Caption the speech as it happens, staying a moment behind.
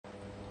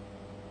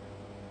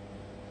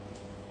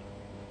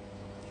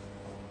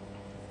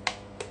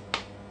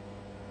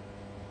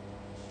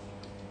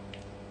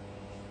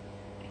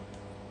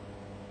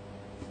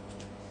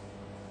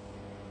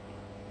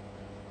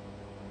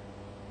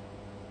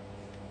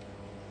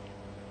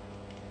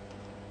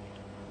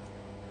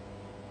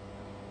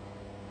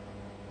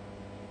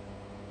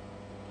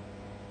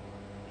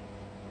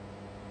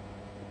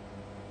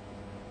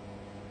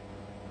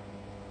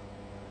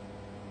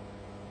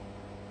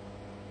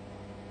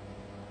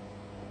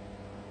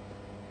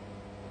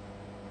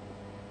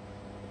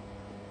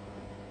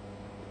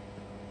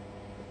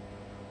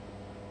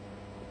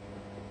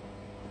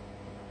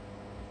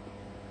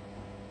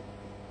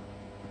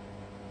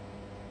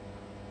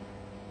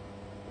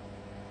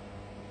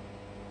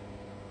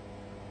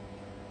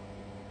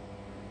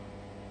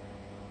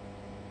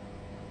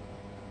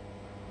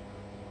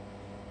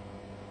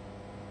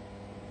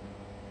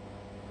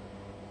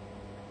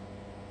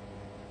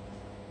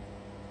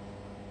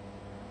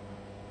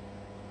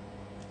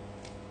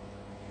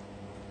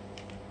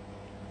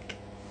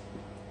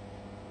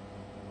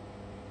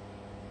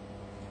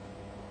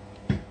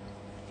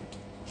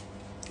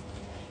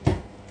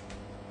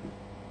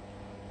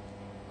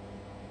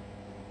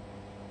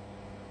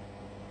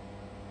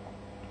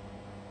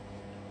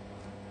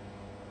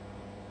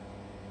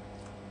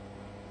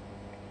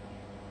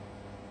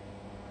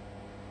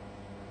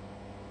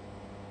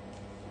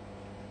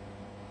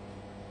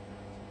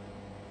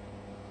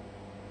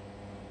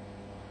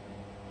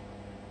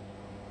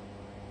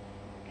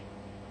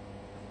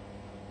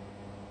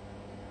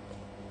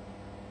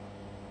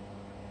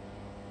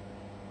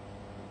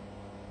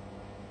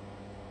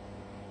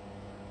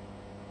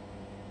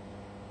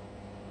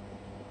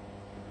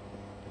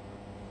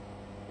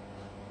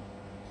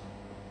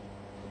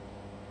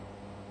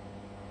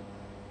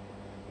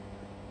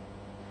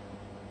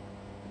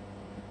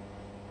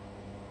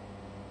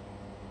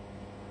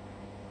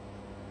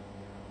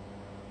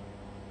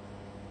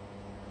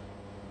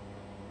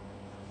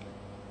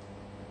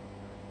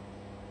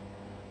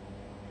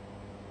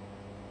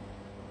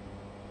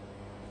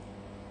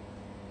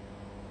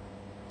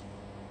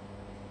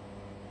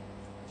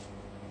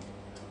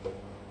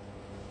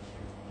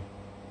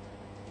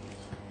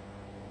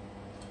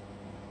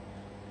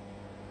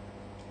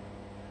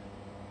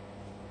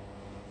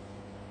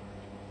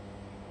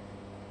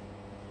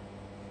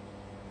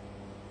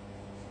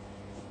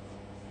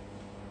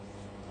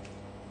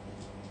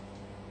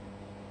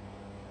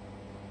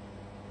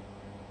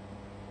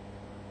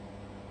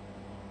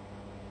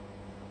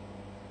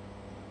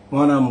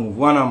Wanna move,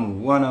 wanna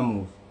move, wanna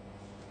move.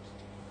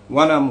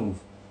 Wanna move.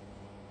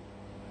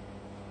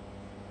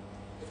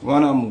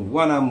 Wanna move,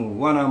 wanna move,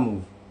 wanna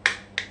move.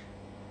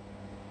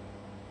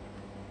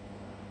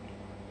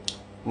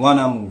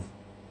 Wanna move.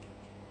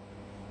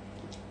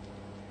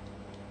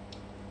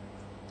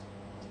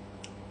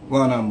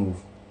 Wanna move.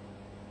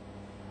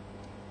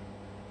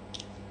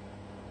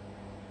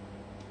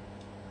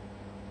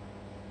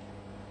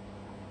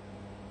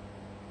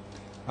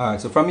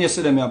 Alright, so from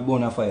yesterday I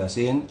burn a fire,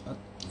 saying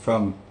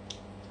from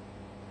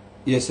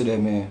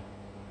yesterday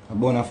I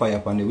burn a fire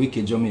upon the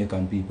wicked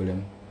Jamaican people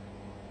them.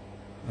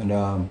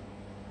 And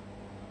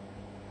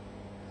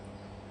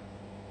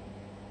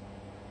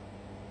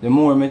the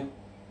more I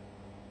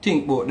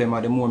think about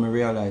them, the more I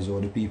realize how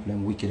the people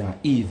them wicked and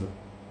evil.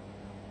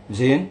 You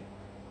see? And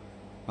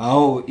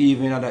how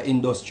even in other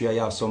industry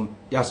you have some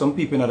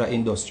people in other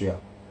industry.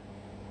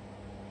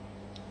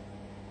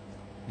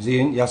 You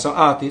see? You have some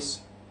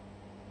artists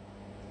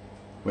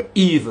were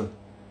evil.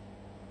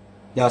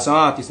 There are some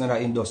artists in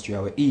that industry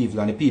were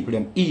evil, and the people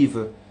them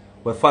evil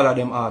will follow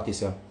them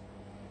artists. You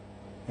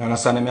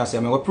understand me? I say,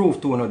 I'm going to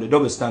prove to you the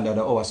double standard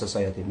of our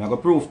society. I'm going to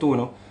prove to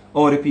you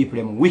how the people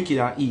them wicked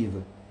and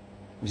evil.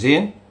 You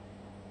see?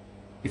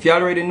 If you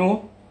already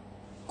know,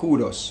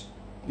 kudos.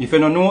 If you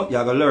don't know,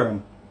 you're going to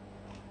learn.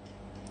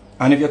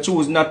 And if you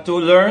choose not to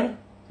learn,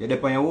 you're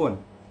there on your own.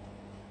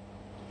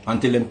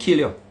 Until them kill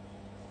you.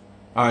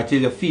 Or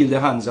until you feel the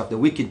hands of the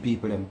wicked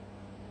people them.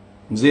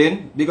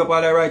 Then, big up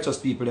all the righteous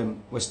people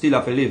them will still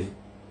have to live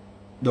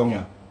down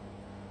here.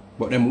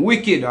 But them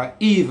wicked and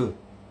evil.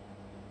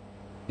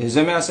 You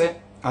see me I say?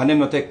 And them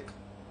not take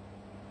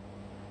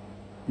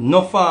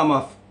no form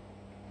of,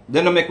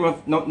 they don't make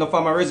no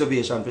form of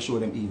reservation to show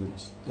them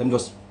evilness. Them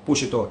just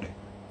push it out there.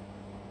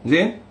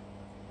 See?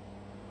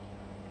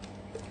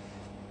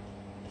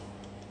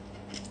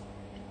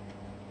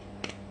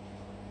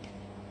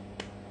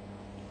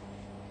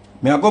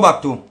 May I go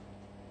back to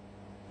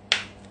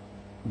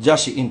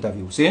Jashi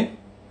interview, see?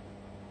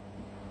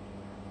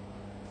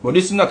 But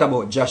this is not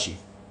about Jashi.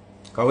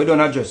 Because we don't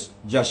address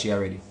Jashi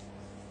already.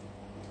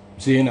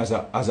 Seeing as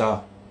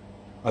a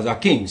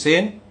king,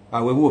 saying,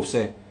 and we hope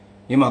say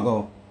he might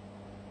go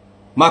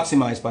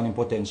maximize upon his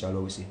potential,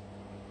 obviously.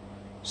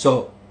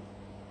 So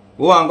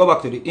we want to go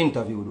back to the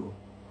interview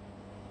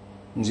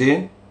though. See?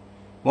 We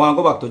want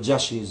to go back to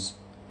Jashi's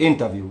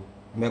interview.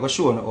 I'm going to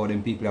show you how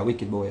them people are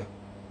wicked boy.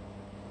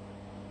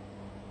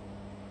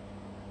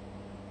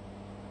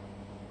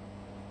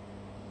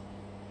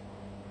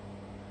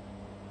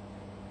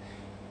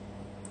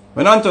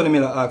 When Anthony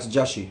Miller asked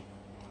Jashi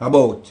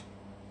about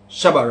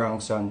Shabba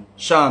Ranx and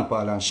Sean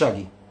Paul and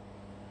Shaggy,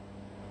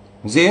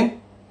 see?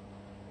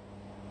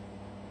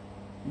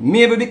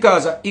 Maybe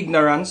because of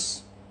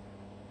ignorance,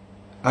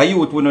 a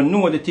youth will not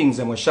know the things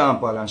that Sean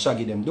Paul and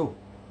Shaggy them do.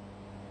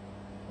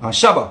 And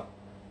Shabba,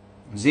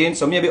 see?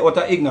 So maybe out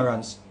of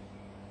ignorance,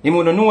 he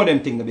will not know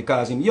them things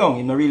because he's young,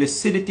 he don't really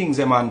see the things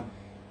them and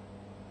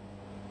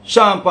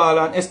Sean Paul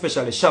and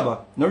especially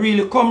Shabba not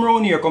really come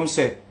around here come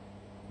say,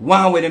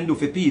 what will them do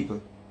for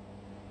people?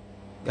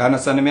 You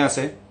understand me I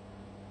say?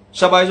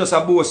 Shabba is just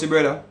a bossy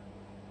brother.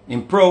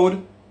 He's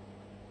proud.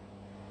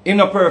 He's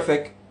not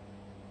perfect.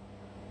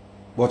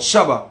 But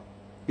Shabba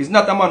is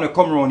not a man who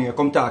come around here,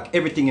 come talk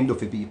everything he do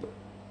for people.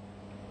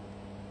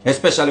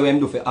 Especially when he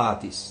do for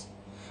artists.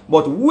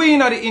 But we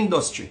in the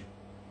industry,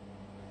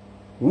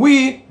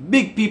 we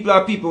big people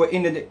are people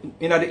in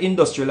the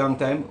industry a long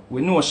time.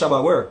 We know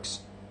Shabba works.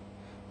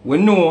 We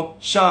know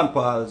Sean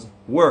Paul's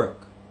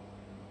work.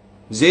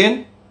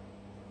 Zane?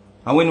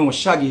 And we know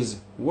Shaggy's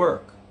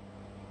work.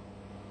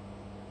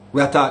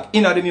 We are talking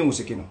in the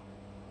music, you know.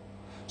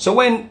 So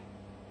when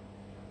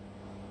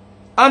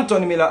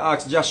Anthony Miller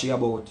asked Jashi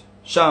about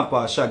Sean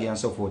Paul, Shaggy and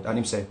so forth, and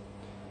him said,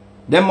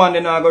 them man they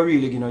not go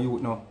really give no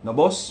youth no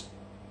boss.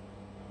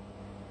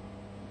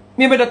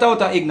 Maybe that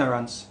out of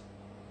ignorance.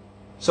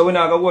 So we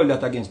not go hold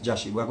that against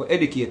Jashi. We are going to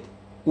educate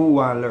who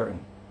want to learn.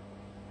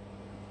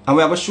 And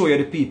we are going to show you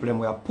the people them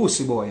we are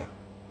pussy boy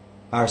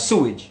or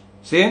sewage.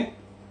 See?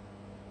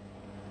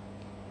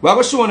 We are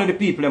going to show you the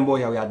people them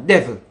boy we are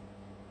devil.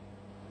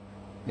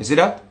 You see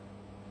that?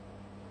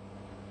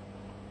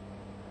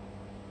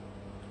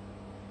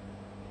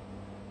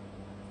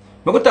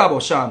 I'm going to talk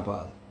about Sean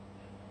Paul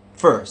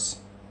first.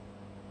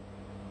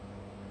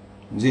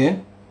 You see?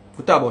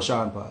 We'll talk about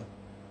Sean Paul.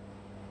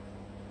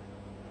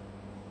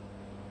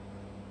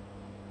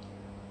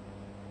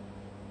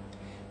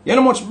 You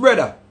know much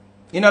brother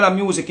in the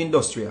music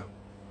industry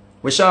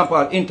where Sean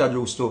Paul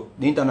introduced to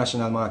the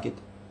international market.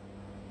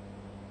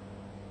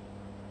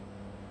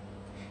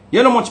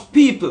 You know much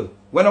people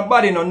when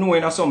nobody not know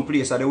in some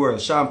place of the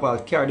world, Sean Paul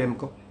carry them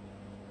go.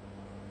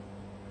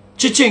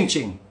 Chi-ching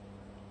ching.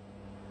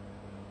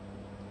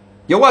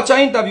 You watch an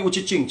interview with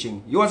Chi-ching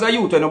ching. You as a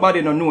youth when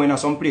nobody not know in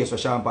some place where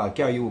Sean Paul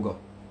carry you go.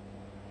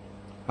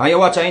 And you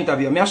watch an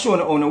interview, me I show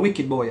you on a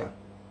wicked boy.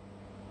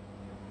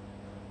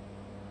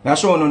 Me I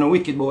show you on a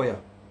wicked boy.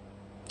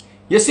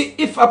 You see,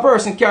 if a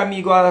person carry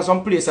me go to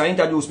some place and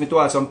introduce me to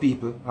all some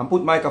people and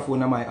put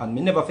microphone in my hand,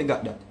 me never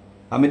forget that.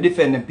 And me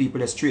defend them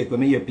people straight when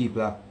me hear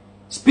people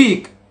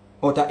speak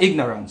out of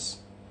ignorance.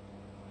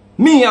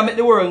 Me, I make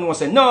the world know,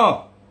 say,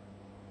 no.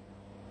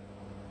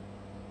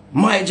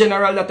 My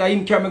general that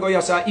him carry me go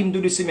here, say, him do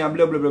this to me, and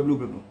blah, blah, blah, blah,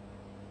 blah, blah.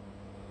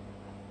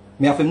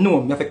 Me have to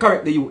know, me have to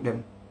correct the youth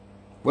them.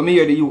 When me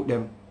hear the youth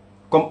them,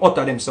 come out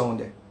of them sound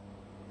there.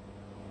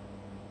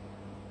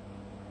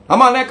 A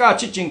man like a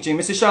ching,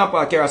 me see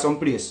Shabba carry some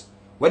place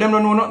where them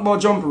don't know nothing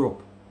about jump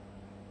rope.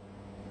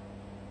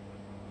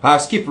 Or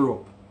skip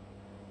rope.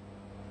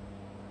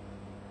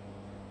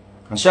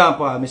 And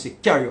Shabba, me see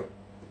carry up.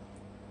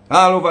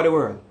 All over the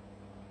world.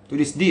 To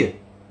this day.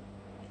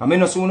 And me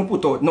not soon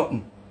put out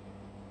nothing.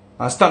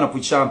 And stand up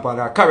with Shabba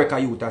or carry a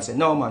youth and say,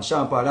 no man,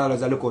 Shabba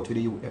always look out for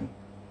the youth them.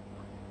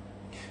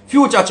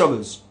 Future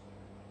troubles.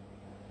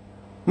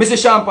 Me see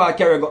Shabba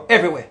carry go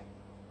everywhere.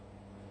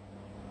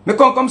 Me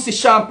come see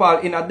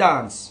Shabba in a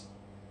dance.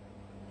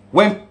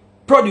 When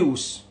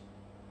produce.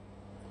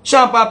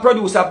 Shabba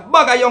produce a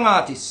bag of young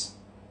artists.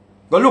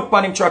 Go look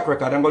upon him track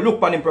record and go look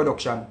upon him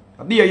production.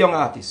 And be a young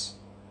artist.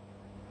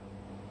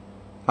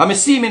 And me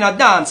see him in a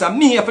dance and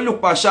me have to look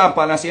upon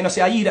Shabba and say, you know,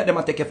 say, I hear that them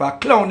a take you for a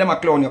clown, them a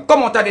clown you.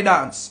 Come out of the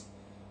dance.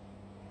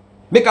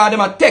 Because them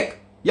a take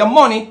your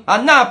money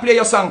and now play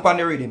your song upon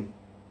the rhythm.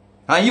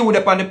 And you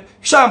depend the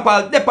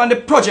Shabba depend the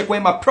project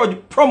where I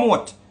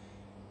promote.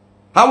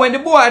 And when the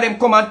boy them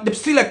come and the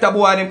selector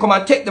boy them come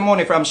and take the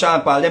money from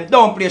Shabba, them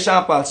don't play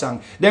Shabba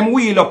song. Them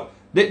wheel up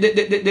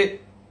the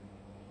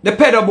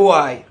pedal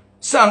boy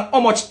song how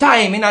much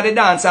time in the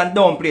dance and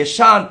don't play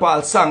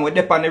Shabba song with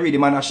depend the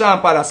rhythm and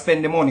Shabba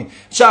spend the money.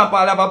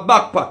 Shabba have a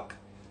backpack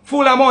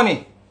full of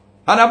money.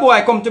 And a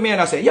boy come to me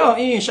and I say, yo,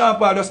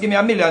 Shabba just give me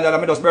 $1 million,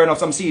 I just burn up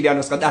some CD and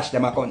just dash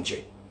them a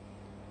country.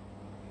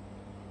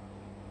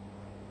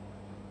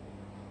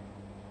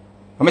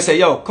 And I say,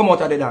 yo, come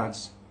out of the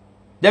dance.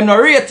 Them no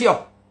rate you.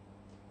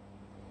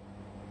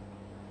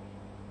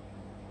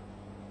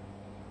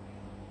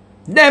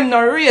 Them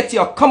no rate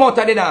you. Come out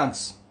of the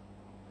dance.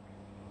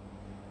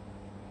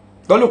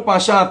 Go look on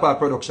Shabba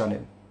production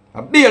them.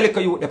 A be a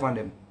little youth upon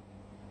them.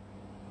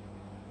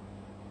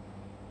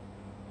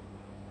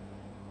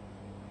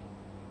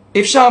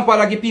 If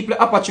Shabba give people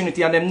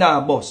opportunity and them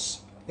now boss,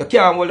 you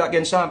can't hold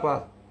against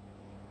Shabba.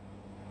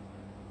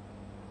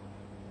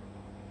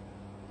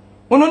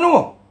 You don't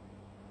know.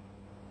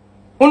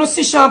 You don't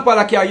see Shabba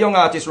like a young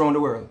artist around the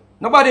world.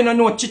 Nobody don't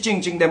know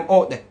ching them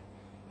out there.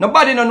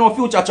 Nobody don't know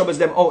future troubles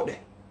them out there.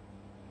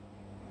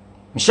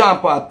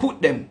 Shabba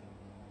put them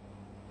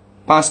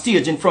on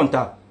stage in front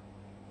of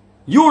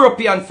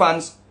European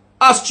fans,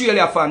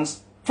 Australia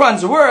fans,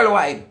 fans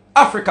worldwide,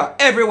 Africa,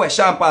 everywhere.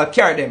 Shabba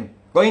carry them.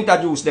 Go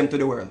introduce them to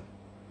the world.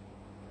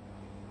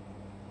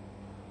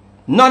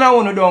 None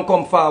of you don't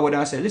come forward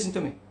and say, listen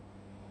to me.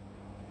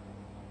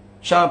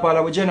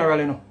 Shabba we general,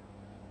 you know.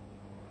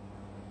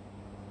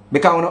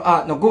 Because our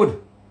art no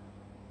good.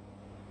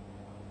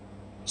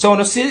 So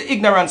no see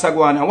ignorance are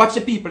going and watch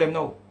the people them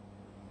now.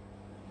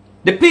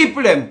 The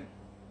people them,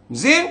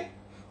 see?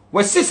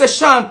 When Sister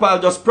Shabba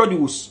just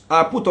produce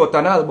or put out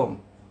an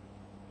album.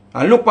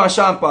 And look on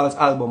Shabba's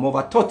album,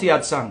 over 30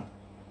 odd songs.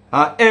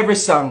 And every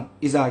song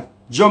is a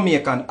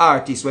Jamaican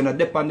artist when they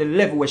depend on the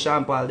level where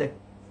Shabba there.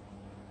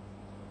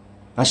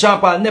 And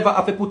Shabba never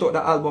have to put out the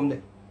album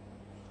there.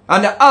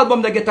 And the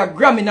album they get a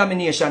Grammy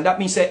nomination. That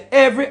means that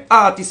every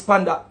artist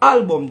on the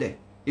album there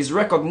is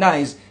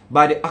recognized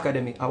by the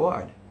Academy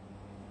Award.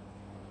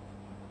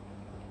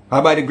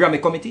 Or by the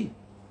Grammy Committee.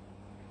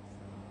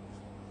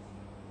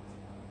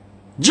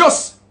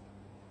 Just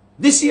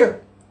this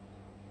year,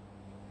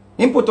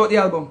 he put out the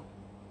album.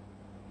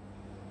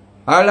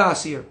 Or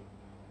last year.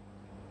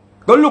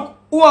 Go look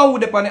who are who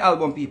on the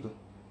album, people.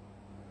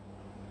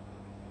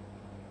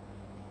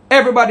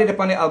 Everybody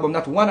on the album,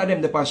 not one of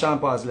them on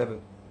Shabba's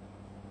level.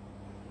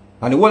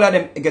 And the whole of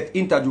them get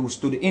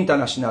introduced to the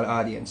international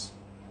audience.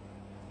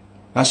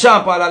 And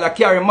Shabba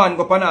carry man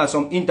go on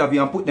some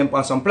interview and put them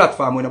on some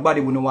platform when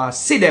nobody will want to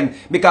see them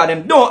because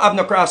them don't have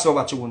no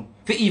crossover tune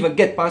to even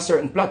get on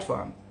certain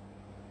platform.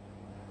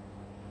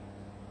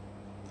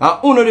 And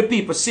uno the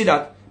people see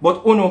that,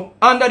 but uno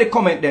under the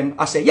comment them,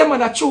 I say, yeah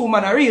man, a true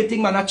man, a real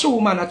thing man, a true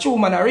man, a true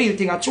man, a real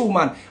thing, a true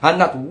man. And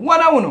not one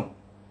of uno.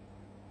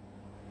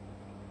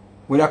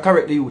 When I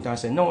correct the youth and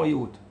say, no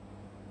youth,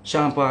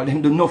 Shabba,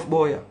 them do enough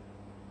boy.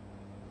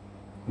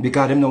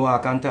 Because them no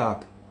walk and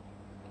talk.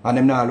 And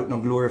them not look no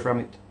glory from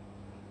it.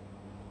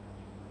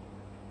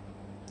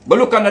 But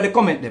look under the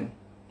comment them.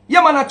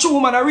 Yeah man, a true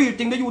man, a real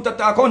thing, the youth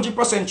attack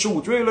 100%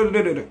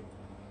 truth.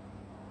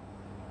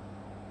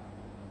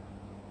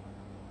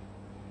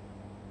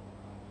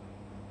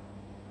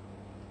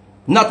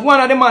 Not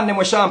one of the man them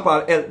was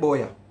Shabba help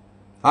boy.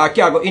 Or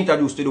can go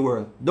introduce to the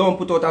world. Don't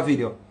put out a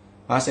video.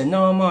 I say,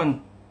 no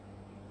man.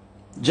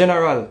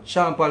 General,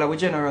 Shabba we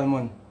general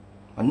man.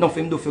 And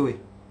nothing do for we.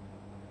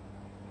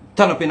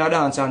 Turn up in a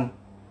dance and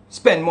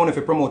spend money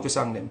to promote the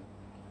song them.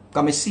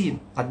 Because I see him,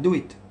 I do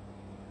it.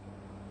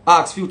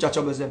 Ask future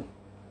troubles them.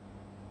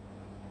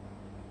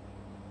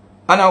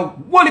 And now,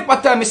 one of the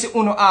time I see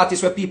uno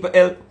artists where people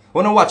help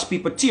Wanna watch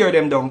people tear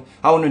them down.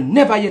 I wanna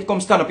never yet come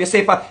stand up. You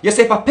say if a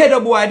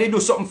pedo boy they do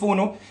something for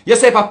you. You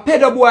say if a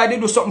pedo boy they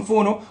do something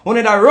for you.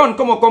 Wanna that run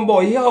come up come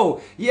boy.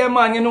 Yo, yeah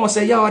man, you know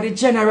say yo the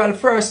general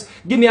first.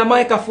 Give me a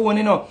microphone,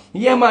 you know.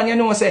 Yeah man, you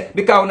know say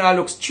because I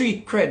look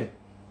street cred.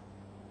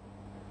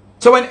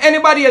 So when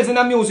anybody else in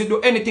the music do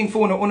anything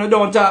for you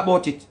don't talk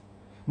about it.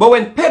 But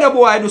when pedo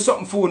boy do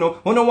something for you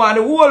want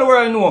the whole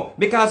world know.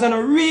 Because I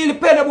know really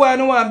pedo boy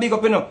no want big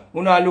up, you know.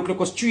 You look like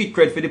a street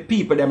cred for the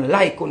people them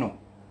like, you know.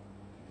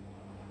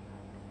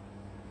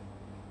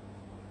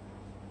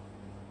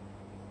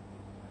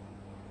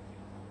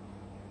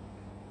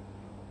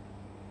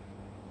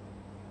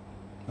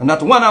 And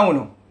not one I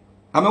know.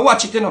 I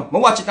watch it, you know. I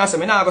watch it and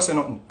say, I not go say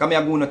nothing. Because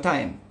I go no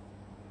time.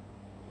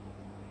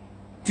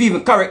 If you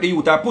even correct the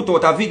youth or put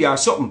out a video or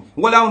something,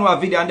 well, I know a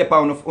video and they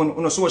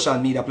on a social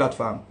media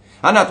platform.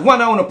 And not one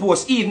I want to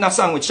post even a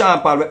song with Sean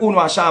Paul where Uno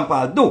and Sean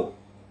Paul do.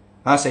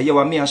 And say,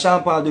 yo, me and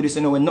Sean Paul do this,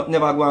 you know, when nothing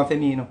never go on for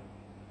me, you know.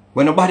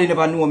 When nobody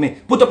never know me.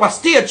 Put up a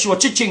stage show,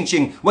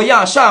 ching where you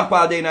and Sean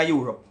Paul there in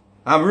Europe.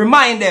 And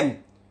remind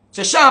them,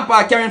 say Sean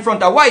Paul carry in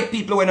front of white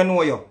people when they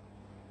know you.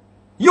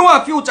 You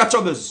want future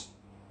troubles.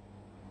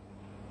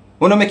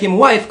 When I make him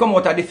wife come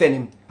out and defend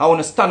him, I want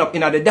to stand up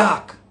in the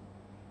dark.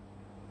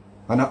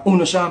 And I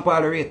own Sean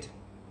Paul rate.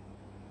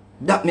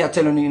 That me I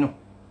telling you, you know.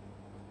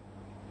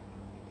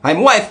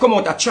 I'm wife come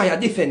out and try to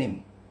defend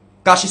him.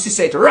 Because she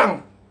said it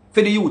wrong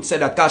for the youth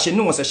said that because she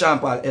knows that Sean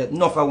Paul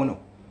enough of you.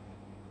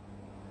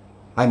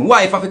 I'm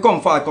wife if he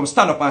come forward, come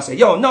stand up and say,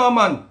 yo, no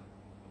man.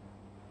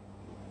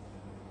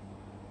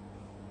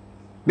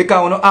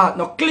 Because no heart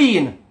no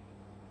clean.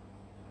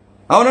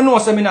 I want to know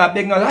so I not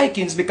beg no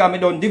likings because I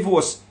don't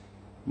divorce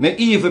my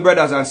evil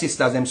brothers and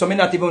sisters them. So I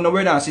not even no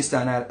brother and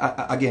sister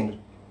again.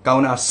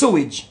 Because I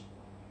sewage.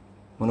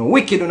 I no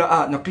wicked, no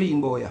heart no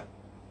clean boy.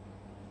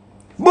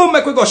 Boom,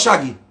 make we go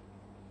shaggy.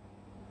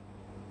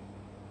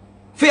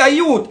 For a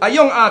youth, a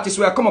young artist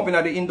who come up in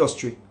the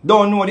industry,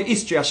 don't know the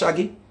history of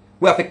shaggy,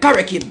 we have to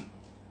correct him.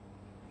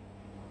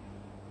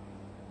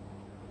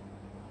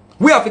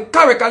 We have to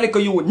correct a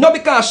little youth. Not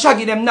because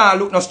shaggy them now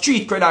look no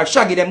street cred or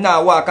shaggy them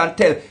now walk and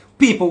tell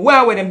people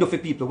what them do for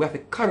people. We have to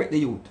correct the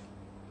youth.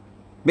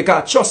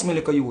 Because trust me,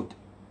 little youth.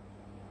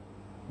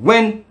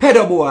 When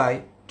pedo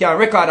boy can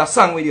record a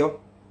song with you,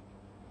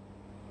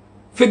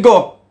 if you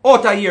go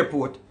out of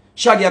airport,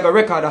 shaggy have a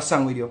record a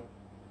song with you.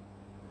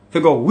 If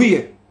you go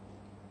where?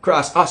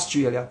 Across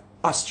Australia,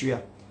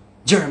 Austria,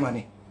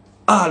 Germany,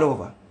 all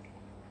over.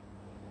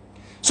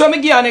 So let me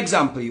give you an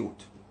example,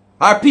 youth.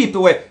 Our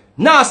people where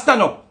now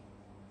stand up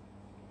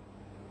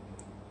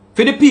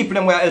for the people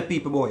them where help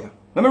people boy.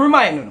 Let me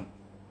remind you.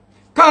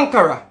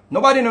 Conqueror,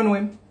 nobody know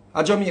him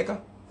at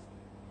Jamaica.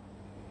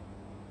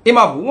 Him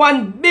have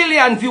 1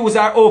 billion views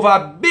or over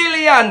 1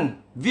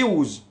 billion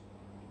views.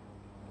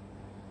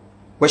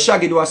 Where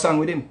Shaggy do a song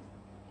with him.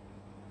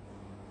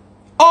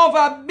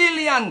 Over 1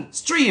 billion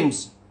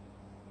streams.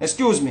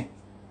 Excuse me.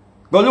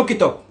 Go look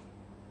it up.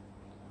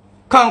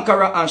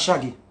 Conqueror and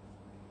Shaggy.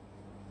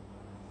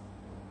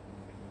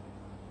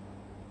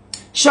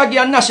 Shaggy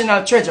a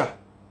national treasure.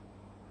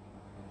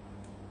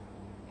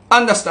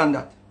 Understand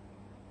that.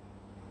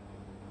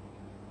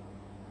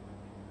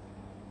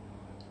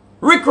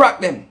 Rick-rack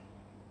them.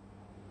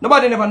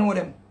 Nobody never know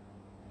them.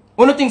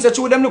 One things that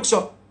true them look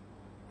so.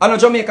 I know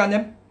Jamaican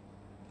them.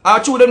 Our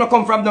children don't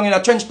come from down in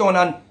a trench town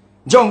and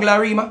jungle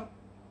arena.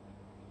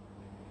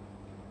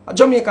 A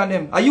Jamaican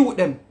them, a youth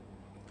them.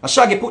 A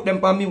Shaggy put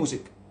them for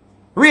music.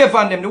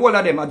 Raven them, the whole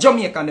of them, a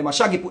Jamaican them, a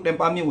Shaggy put them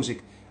for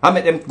music. I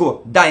make them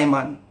go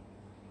diamond.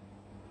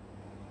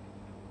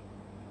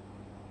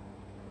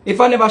 If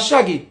I never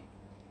Shaggy,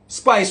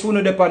 Spice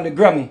wouldn't depend on the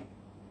Grammy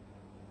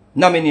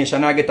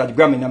nomination. I get that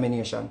Grammy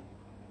nomination.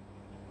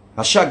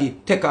 A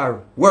Shaggy take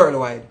her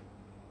worldwide.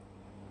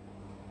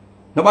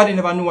 Nobody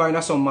never knew her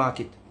in some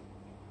market.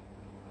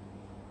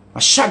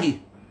 A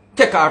Shaggy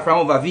take her from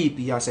over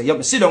VP and say,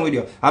 yo, sit down with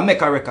you and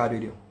make a record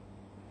with you.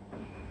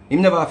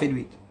 Him never have to do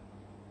it.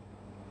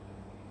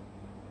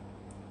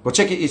 Go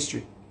check your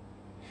history.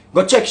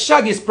 Go check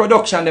Shaggy's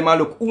production them and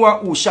look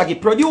who Shaggy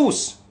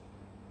produce.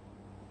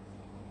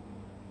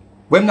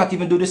 We not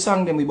even do the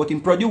song them, but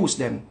him produce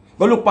them.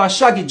 Go look on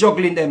Shaggy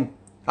juggling them.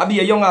 I be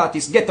a young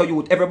artist, ghetto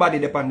youth, everybody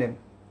depend them.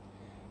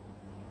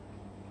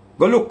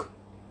 Go look.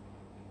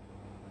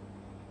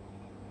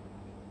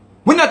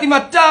 We not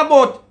even talk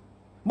about,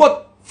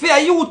 but fair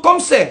youth come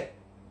say,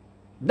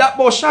 that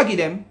about Shaggy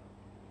them.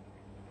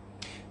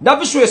 That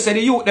for sure say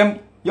the youth them,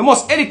 you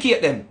must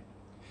educate them.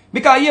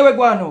 Because here we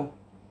go on now.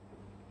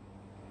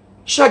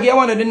 Shaggy is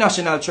one of the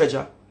national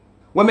treasure.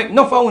 We make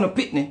enough of one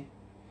pitney.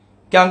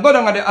 Can go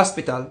down to the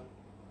hospital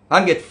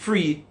and get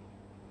free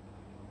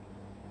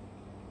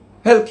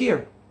health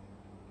care.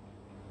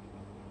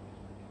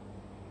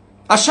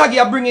 A Shaggy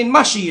a bring in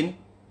machine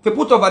to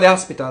put over the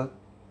hospital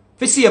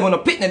to save on a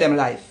pitney them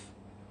life.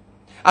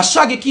 A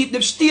Shaggy keep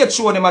the stage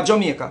show them at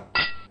Jamaica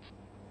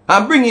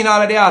and bring in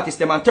all of the artists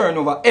them and turn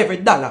over every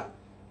dollar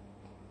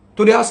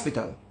to the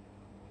hospital.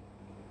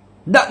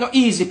 That not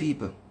easy,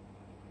 people.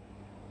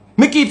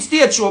 Me keep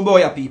stage show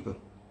boy people.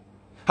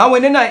 And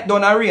when the night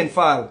done and rain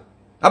fall,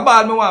 a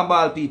ball me want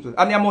ball people.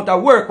 And the amount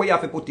of work where you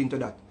have to put into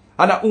that.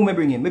 And who me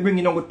bring in? Me bring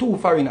in only 2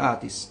 foreign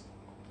artists.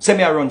 Say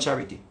me I run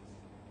charity.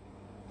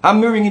 And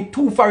me bring in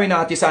 2 foreign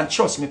artists and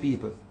trust me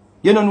people.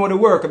 You don't know the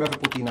work I have to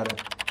put into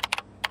that.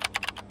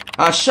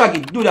 And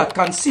Shaggy do that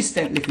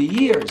consistently for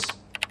years.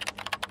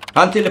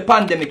 Until the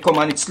pandemic come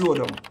and it slow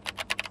down.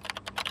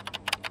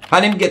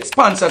 And him get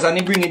sponsors and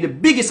him bring in the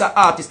biggest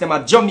artists them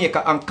at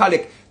Jamaica and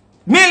collect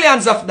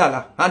millions of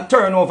dollars and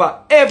turn over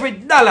every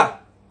dollar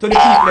to the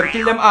people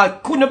until them all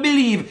couldn't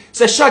believe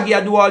say Shaggy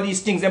do all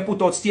these things and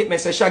put out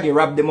statements say Shaggy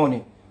rob the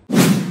money.